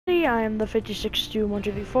everybody, I am the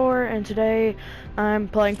 562124, and today I'm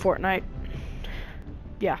playing Fortnite.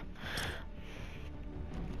 Yeah.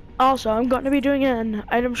 Also, I'm going to be doing an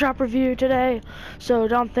item shop review today, so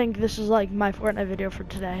don't think this is like my Fortnite video for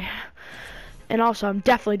today. And also, I'm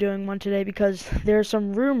definitely doing one today because there's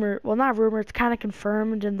some rumor, well not rumor, it's kind of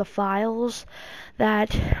confirmed in the files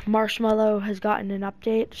that Marshmallow has gotten an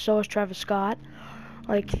update, so has Travis Scott.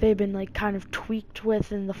 Like, they've been like kind of tweaked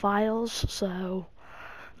with in the files, so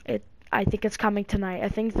I think it's coming tonight. I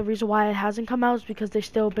think the reason why it hasn't come out is because they've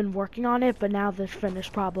still been working on it, but now they're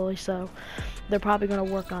finished probably, so they're probably going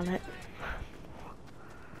to work on it.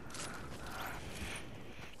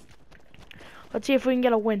 Let's see if we can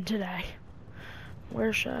get a win today.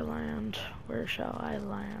 Where shall I land? Where shall I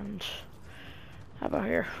land? How about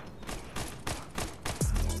here?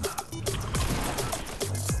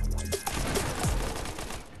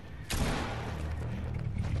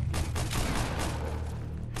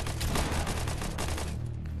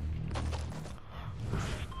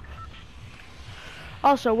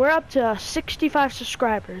 Also, we're up to 65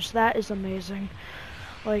 subscribers. That is amazing.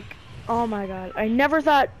 Like, oh my god. I never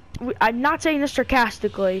thought, I'm not saying this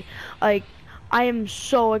sarcastically, like, I'm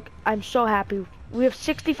so happy. We have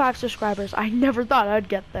 65 subscribers. I never thought I'd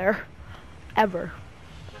get there. Ever.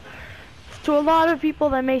 To a lot of people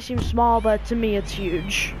that may seem small, but to me it's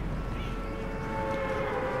huge.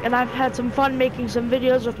 And I've had some fun making some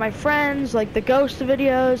videos with my friends, like the ghost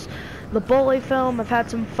videos, the bully film. I've had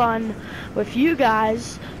some fun with you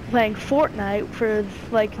guys playing Fortnite for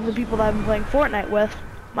like the people that I've been playing Fortnite with.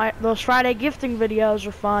 Those Friday gifting videos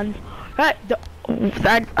are fun. I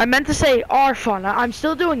meant to say are fun. I'm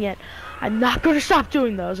still doing it. I'm not going to stop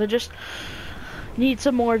doing those. I just need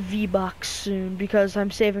some more V-Bucks soon because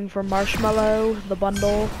I'm saving for Marshmallow, the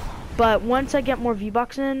bundle. But once I get more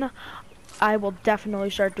V-Bucks in, I will definitely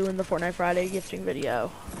start doing the Fortnite Friday gifting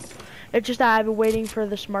video. It's just that I've been waiting for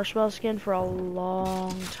this Marshmallow skin for a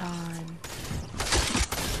long time.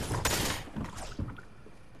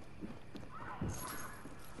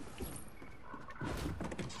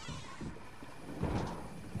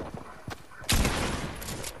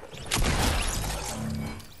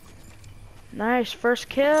 Nice, first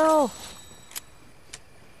kill.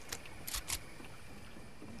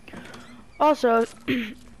 Also,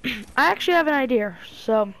 I actually have an idea,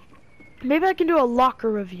 so maybe I can do a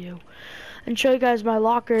locker review and show you guys my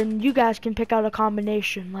locker, and you guys can pick out a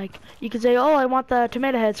combination. Like, you can say, oh, I want the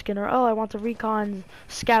Tomato Head skin, or oh, I want the Recon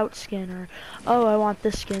Scout skin, or oh, I want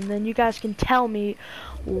this skin. Then you guys can tell me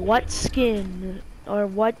what skin, or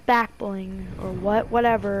what back bling, or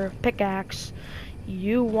whatever pickaxe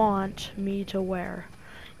you want me to wear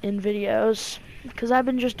in videos. Because I've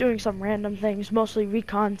been just doing some random things, mostly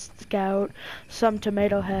Recon Scout, some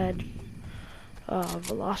Tomato Head,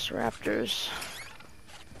 Velociraptors.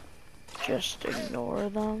 Just ignore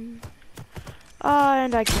them.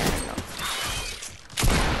 And I can't ignore.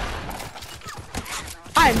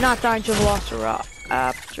 I'm not dying to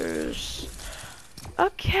Velociraptors.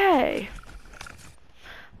 Okay.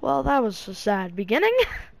 Well, that was a sad beginning.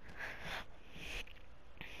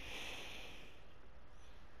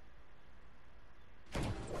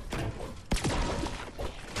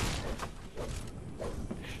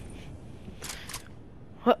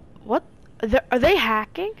 What? Are they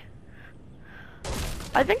hacking?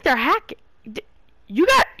 I think they're hacking. You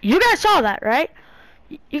guys saw that, right?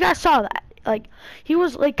 You guys saw that. Like, he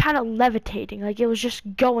was like kind of levitating. Like, it was just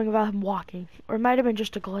going without him walking. Or it might have been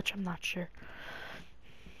just a glitch, I'm not sure.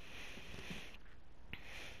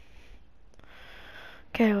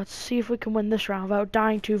 Okay, let's see if we can win this round without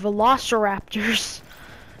dying to Velociraptors.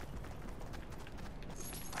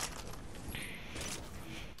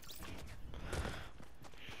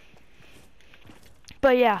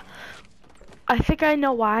 But yeah, I think I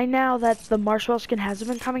know why now that the Marshmallow skin hasn't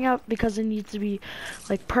been coming out, because it needs to be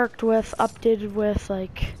like perked with, updated with,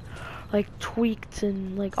 like tweaked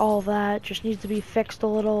and like all that. Just needs to be fixed a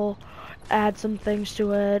little, add some things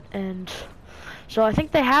to it, and so I think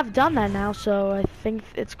they have done that now, so I think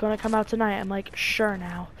it's gonna come out tonight. I'm like sure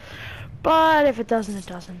now. But if it doesn't, it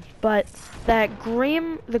doesn't. But that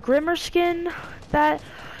the Grimmer skin that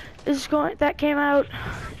came out,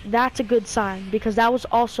 that's a good sign, because that was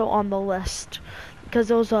also on the list, because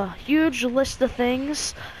there was a huge list of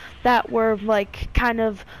things that were like kind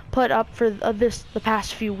of put up for the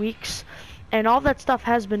past few weeks, and all that stuff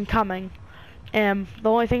has been coming, and the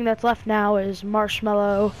only thing that's left now is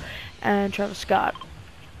Marshmallow and Travis Scott.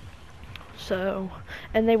 So,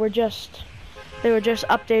 and they were just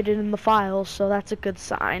updated in the files, so that's a good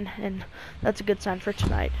sign, and that's a good sign for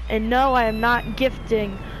tonight. And no, I am not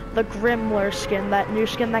gifting the Grimler skin, that new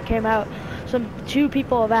skin that came out. two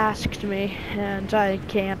people have asked me, and I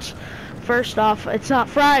can't. First off, it's not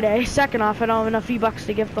Friday. Second off, I don't have enough V-Bucks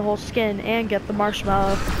to gift the whole skin and get the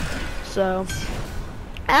marshmallow. So,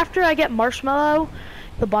 after I get marshmallow,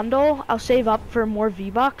 the bundle, I'll save up for more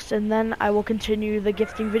V-Bucks, and then I will continue the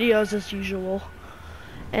gifting videos as usual.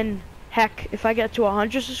 And heck, if I get to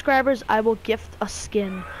 100 subscribers, I will gift a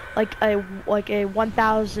skin, like a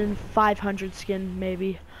 1,500 skin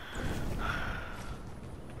maybe.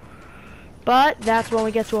 But that's when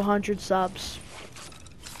we get to 100 subs.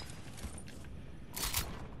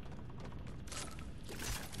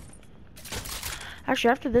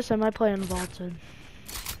 Actually, after this, I might play Unvaulted.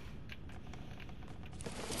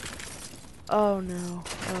 Oh no.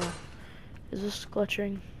 Oh. Is this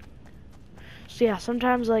glitching? So yeah,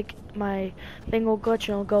 sometimes like my thing will glitch and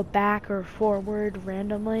it'll go back or forward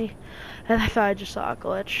randomly. And I thought I just saw a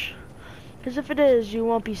glitch. Because if it is, you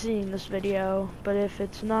won't be seeing this video. But if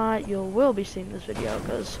it's not, you will be seeing this video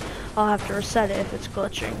because I'll have to reset it if it's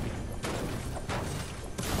glitching.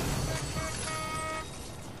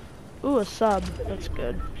 Ooh, a sub. That's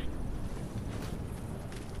good.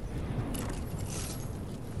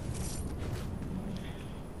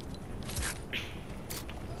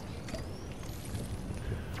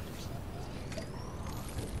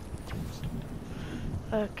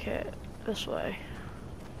 Okay, this way.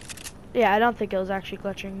 Yeah, I don't think it was actually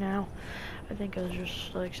glitching now. I think it was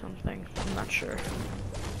just like something. I'm not sure.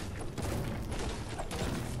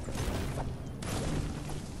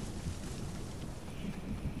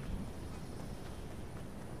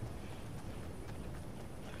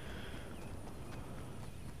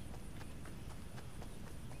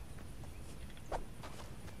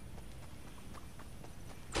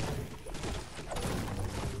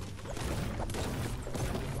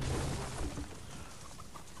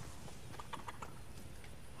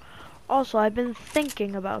 Also, I've been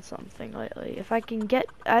thinking about something lately. If I can get,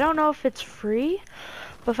 I don't know if it's free,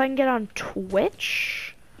 but if I can get on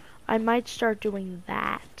Twitch, I might start doing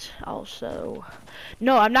that also.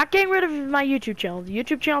 No, I'm not getting rid of my YouTube channel. The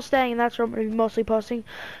YouTube channel's staying, and that's where I'm going to be mostly posting.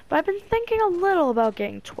 But I've been thinking a little about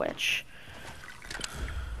getting Twitch.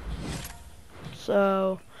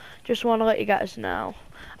 So, just want to let you guys know.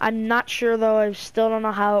 I'm not sure, though. I still don't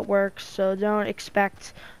know how it works, so don't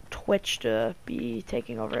expect Twitch to be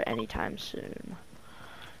taking over anytime soon,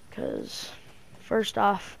 because first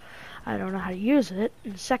off, I don't know how to use it,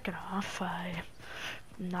 and second off, I'm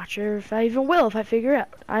not sure if I even will if I figure it out.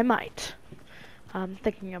 I might. I'm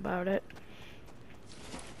thinking about it.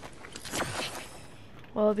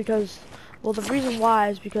 Well, the reason why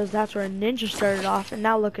is because that's where Ninja started off, and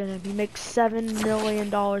now look at him. He makes $7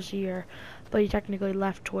 million a year, but he technically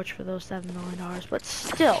left Twitch for those $7 million, but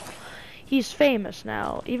still. He's famous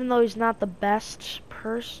now, even though he's not the best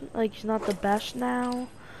person, like he's not the best now.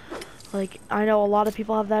 Like, I know a lot of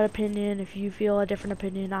people have that opinion. If you feel a different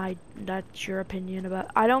opinion, that's your opinion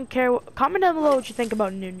about, I don't care. Comment down below what you think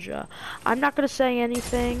about Ninja. I'm not gonna say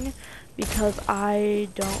anything because I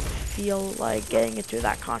don't feel like getting into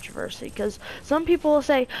that controversy, because some people will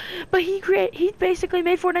say, but he basically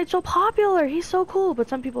made Fortnite so popular, he's so cool. But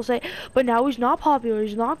some people say, but now he's not popular,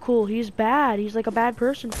 he's not cool, he's bad, he's like a bad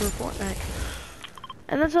person for Fortnite.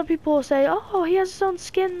 And then some people will say, oh, he has his own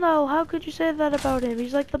skin though, how could you say that about him,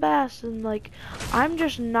 he's like the best. And like, I'm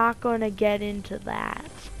just not going to get into that.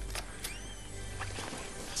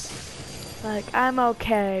 Like, I'm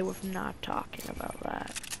okay with not talking about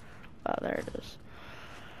that. Oh, there it is.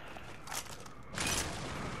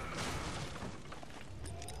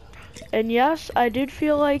 And yes, I did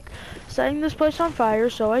feel like setting this place on fire,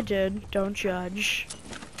 so I did. Don't judge.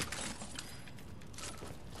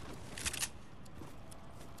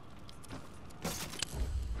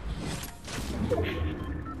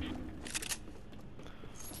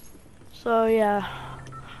 So yeah,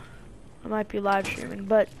 I might be live streaming,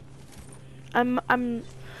 but I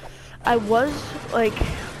was like,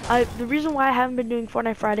 the reason why I haven't been doing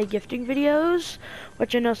Fortnite Friday gifting videos,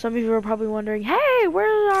 which I know some of you are probably wondering, hey,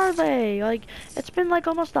 where are they? Like, it's been like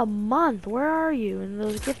almost a month. Where are you in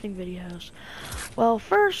those gifting videos? Well,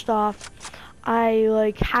 first off,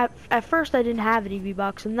 at first I didn't have any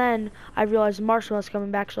V-Bucks, and then I realized Marshall was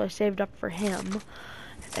coming back, so I saved up for him.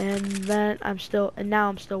 And then now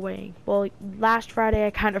I'm still waiting. Well, like, last Friday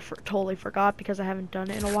I kind of totally forgot because I haven't done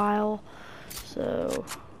it in a while. So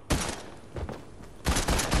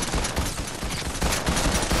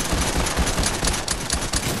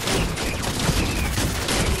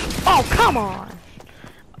oh, come on.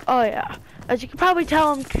 Oh yeah. As you can probably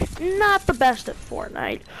tell, I'm not the best at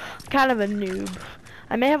Fortnite. I'm kind of a noob.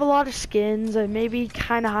 I may have a lot of skins. I may be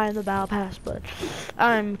kind of high in the battle pass, but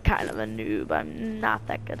I'm kind of a noob. I'm not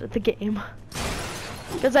that good at the game.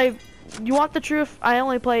 Because you want the truth? I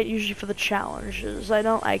only play it usually for the challenges. I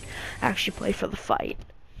don't like actually play for the fight.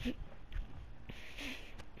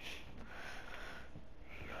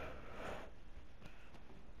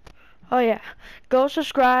 Oh yeah, go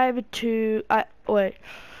subscribe to. Wait.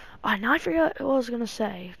 Oh, now I forgot what I was gonna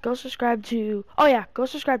say. Go subscribe to. Oh yeah, go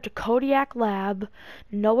subscribe to Kodiak Lab,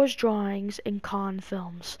 Noah's Drawings, and Con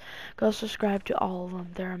Films. Go subscribe to all of them.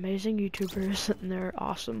 They're amazing YouTubers and they're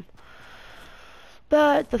awesome.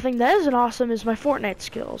 But the thing that isn't awesome is my Fortnite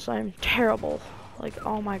skills. I'm terrible. Like,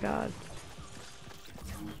 oh my god.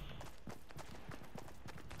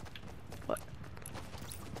 What?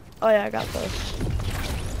 Oh yeah, I got this.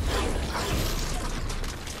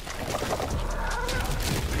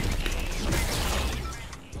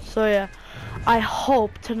 So yeah, I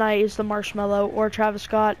hope tonight is the Marshmallow or Travis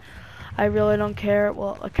Scott. I really don't care.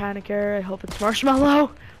 Well, I kind of care. I hope it's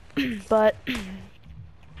Marshmallow. But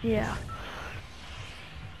yeah.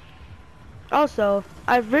 Also,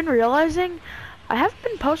 I've been realizing I haven't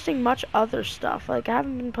been posting much other stuff. Like, I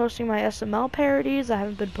haven't been posting my SML parodies. I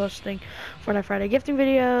haven't been posting Fortnite Friday gifting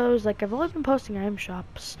videos. Like, I've only been posting item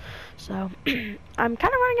shops. So, I'm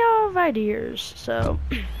kind of running out of ideas. So,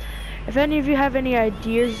 if any of you have any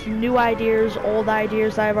ideas, new ideas, old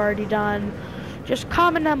ideas I've already done, just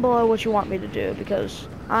comment down below what you want me to do, because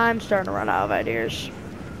I'm starting to run out of ideas.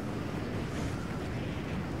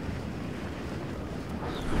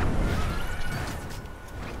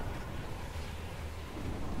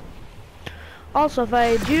 Also, if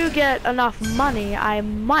I do get enough money, I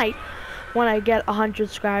might, when I get 100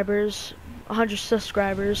 subscribers,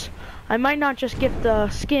 I might not just gift the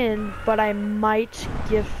skin, but I might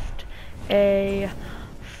gift a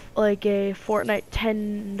Fortnite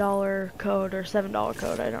 $10 code or $7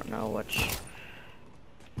 code. I don't know which.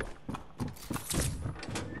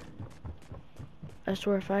 I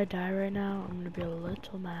swear if I die right now, I'm gonna be a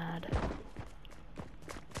little mad.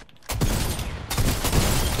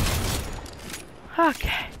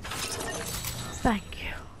 Okay. Thank you.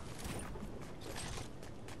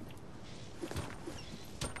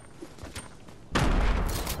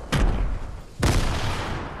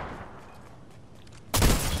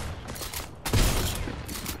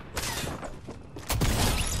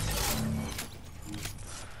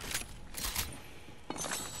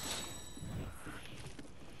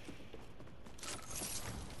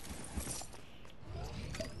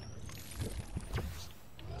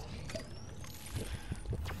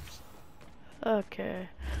 Okay.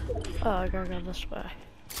 Oh, I gotta go this way.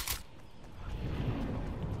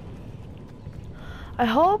 I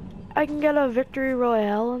hope I can get a victory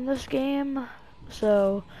royale in this game,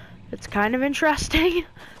 so it's kind of interesting,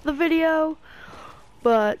 the video,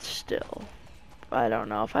 but still, I don't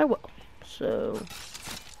know if I will, so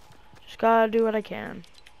just gotta do what I can.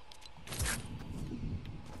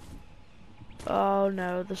 Oh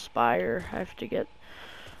no, the spire, I have to get,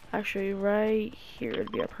 actually right here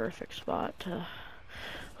would be a perfect spot to,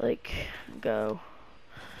 like, go.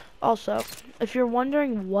 Also, if you're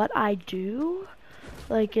wondering what I do,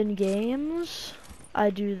 like in games, I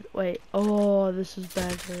do, wait, oh, this is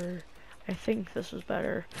better. I think this is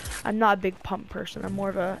better. I'm not a big pump person. I'm more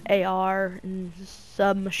of a AR and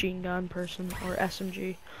submachine gun person, or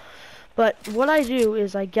SMG. But what I do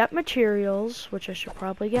is I get materials, which I should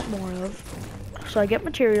probably get more of. So I get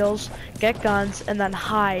materials, get guns, and then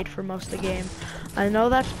hide for most of the game. I know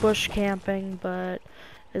that's bush camping, but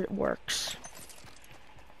it works.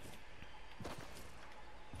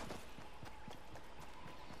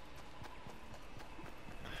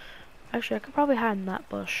 Actually, I could probably hide in that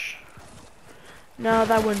bush. No,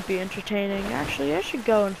 that wouldn't be entertaining. Actually, I should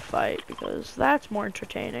go and fight, because that's more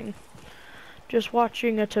entertaining. Just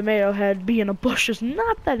watching a tomato head be in a bush is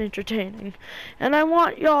not that entertaining. And I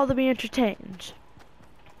want y'all to be entertained.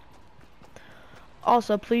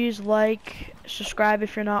 Also, please like, subscribe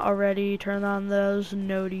if you're not already, turn on those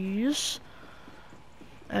noties.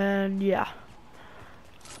 And yeah.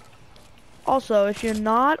 Also, if you're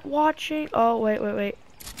not watching, oh, wait.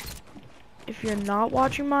 If you're not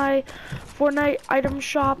watching my Fortnite item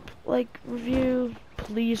shop, like, review,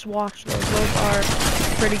 please watch those. Those are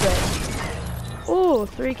pretty good. Oh,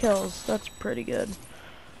 3 kills. That's pretty good.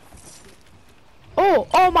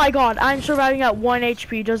 Oh my god, I'm surviving at 1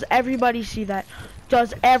 HP. Does everybody see that?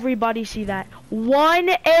 Does everybody see that? 1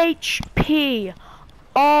 HP.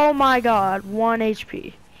 Oh my god, 1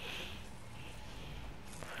 HP.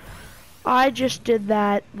 I just did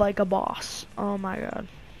that like a boss. Oh my god.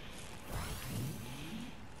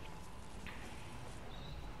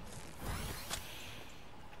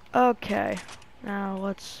 Okay, now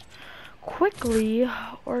let's quickly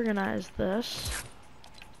organize this.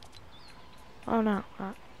 Oh no.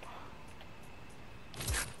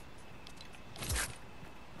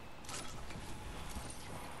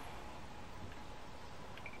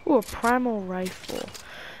 Ooh, a primal rifle.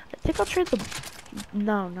 I think I'll trade the...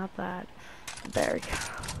 No, not that. There we go.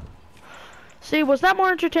 See, was that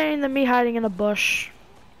more entertaining than me hiding in a bush?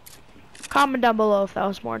 Comment down below if that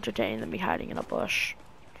was more entertaining than me hiding in a bush.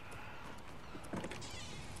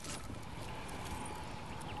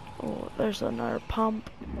 Oh, there's another pump.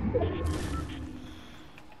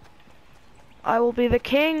 I will be the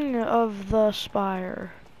king of the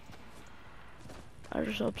spire. I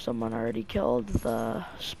just hope someone already killed the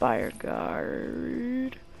spire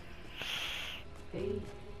guard.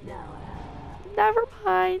 Never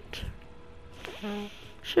mind.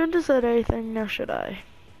 Shouldn't have said anything, now should I?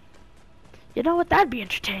 You know what, that'd be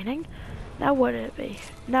entertaining. Now wouldn't it be?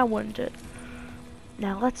 Now wouldn't it?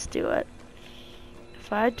 Now let's do it.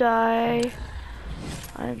 If I die,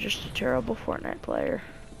 I'm just a terrible Fortnite player.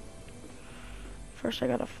 First I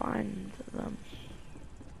gotta find them.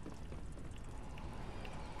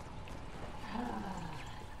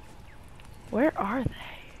 Where are they?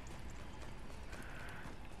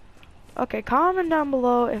 Okay, comment down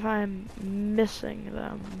below if I'm missing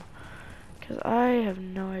them. Because I have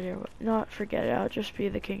no idea what... No, forget it. I'll just be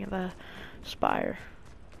the king of the spire.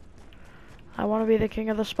 I want to be the king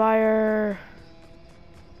of the spire.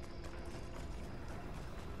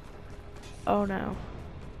 Oh no.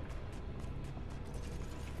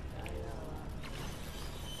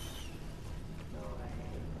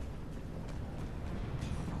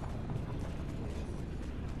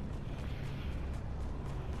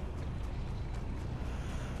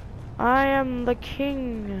 I am the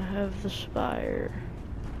king of the spire.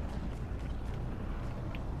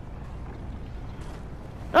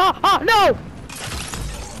 Oh no!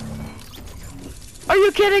 Are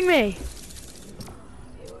you kidding me?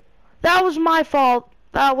 That was my fault.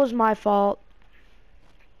 That was my fault.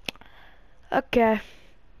 Okay.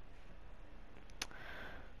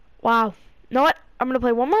 Wow. You know what? I'm gonna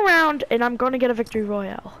play one more round and I'm gonna get a victory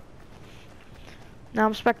royale. Now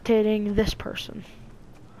I'm spectating this person.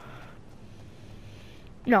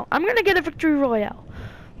 No, I'm gonna get a victory royale.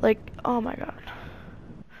 Like, oh my god.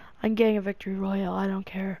 I'm getting a victory royale. I don't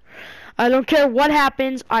care. I don't care what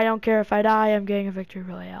happens. I don't care if I die. I'm getting a victory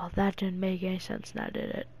royale. That didn't make any sense, now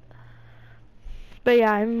did it? But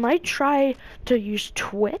yeah, I might try to use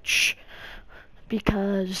Twitch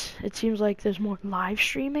because it seems like there's more live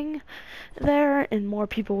streaming there and more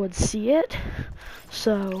people would see it.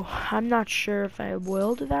 So I'm not sure if I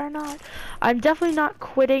will do that or not. I'm definitely not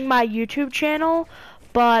quitting my YouTube channel,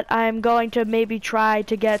 but I'm going to maybe try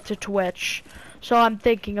to get to Twitch. So I'm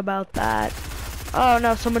thinking about that. Oh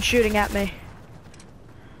no, someone's shooting at me.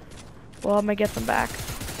 Well, I'm gonna get them back.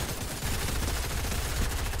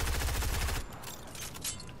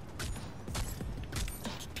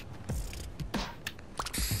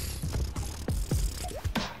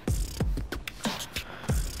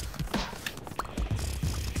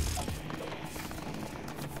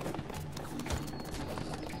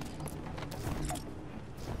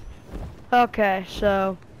 Okay,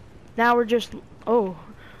 so now we're just oh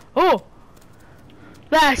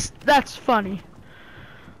that's funny.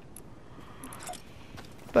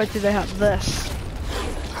 But do they have this?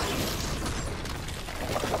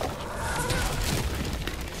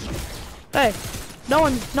 Hey, no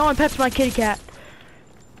one pets my kitty cat.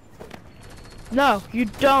 No, you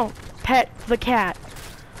don't pet the cat.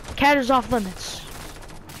 Cat is off limits.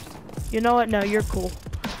 You know what? No, you're cool.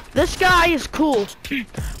 This guy is cool.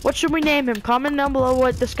 What should we name him? Comment down below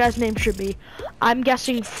what this guy's name should be. I'm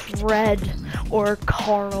guessing Fred or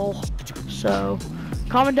Carl. So,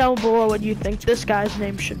 comment down below what you think this guy's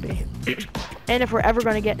name should be. And if we're ever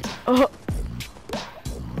gonna get...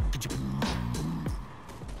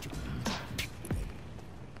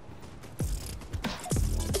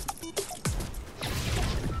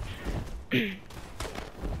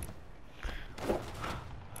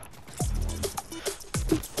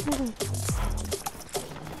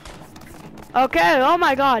 Okay, oh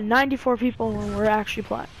my god, 94 people when we're actually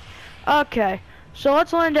playing. Okay, so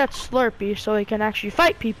let's land at Slurpee so we can actually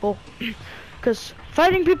fight people. Because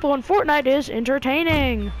fighting people in Fortnite is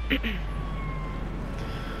entertaining.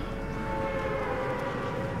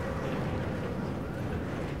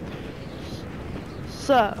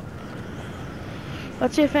 So,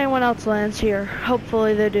 let's see if anyone else lands here.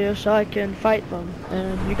 Hopefully they do so I can fight them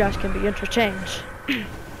and you guys can be entertained.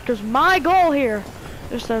 Because my goal here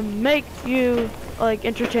is to make you like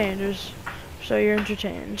entertained, so you're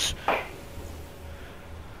entertained.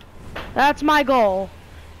 That's my goal.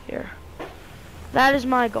 Here. That is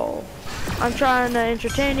my goal. I'm trying to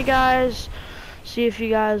entertain you guys. See if you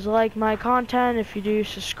guys like my content. If you do,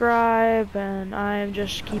 subscribe. And I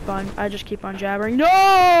just keep on jabbering.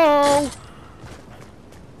 No!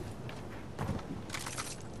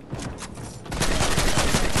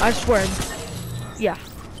 I swear. Yeah.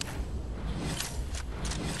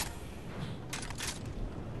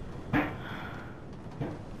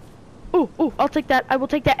 Ooh, I'll take that. I will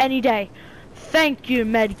take that any day. Thank you,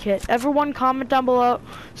 medkit. Everyone comment down below.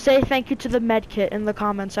 Say thank you to the medkit in the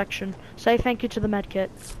comment section. Say thank you to the medkit.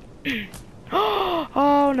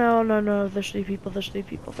 Oh, no. There's 3 people. There's 3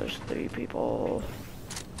 people. There's 3 people.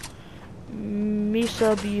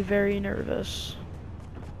 Misa be very nervous.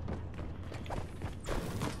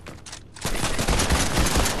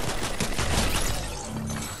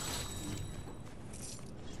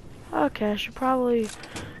 Okay, I should probably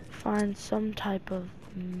find some type of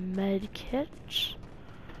med kit.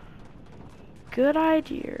 Good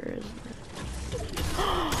idea, isn't it?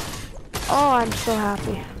 Oh, I'm so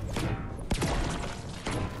happy.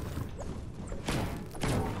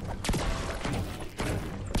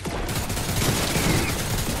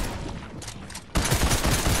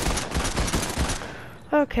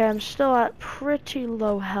 Okay, I'm still at pretty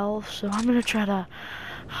low health, so I'm gonna try to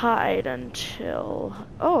hide until...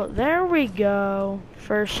 Oh, there we go.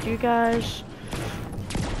 First, you guys.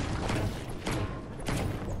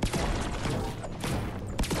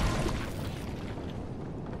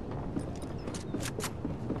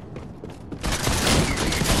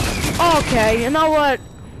 Okay, you know what?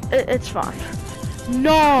 It's fine.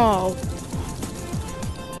 No!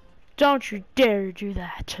 Don't you dare do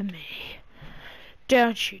that to me.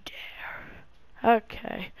 Don't you dare.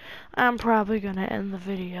 Okay. I'm probably gonna end the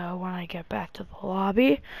video when I get back to the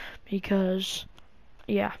lobby. Because,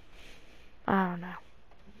 yeah. I don't know.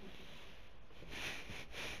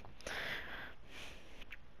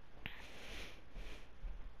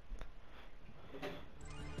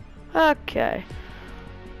 Okay.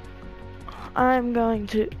 I'm going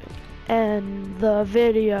to end the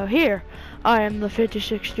video here. I am the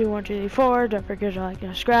 562124. Don't forget to like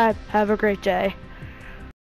and subscribe. Have a great day.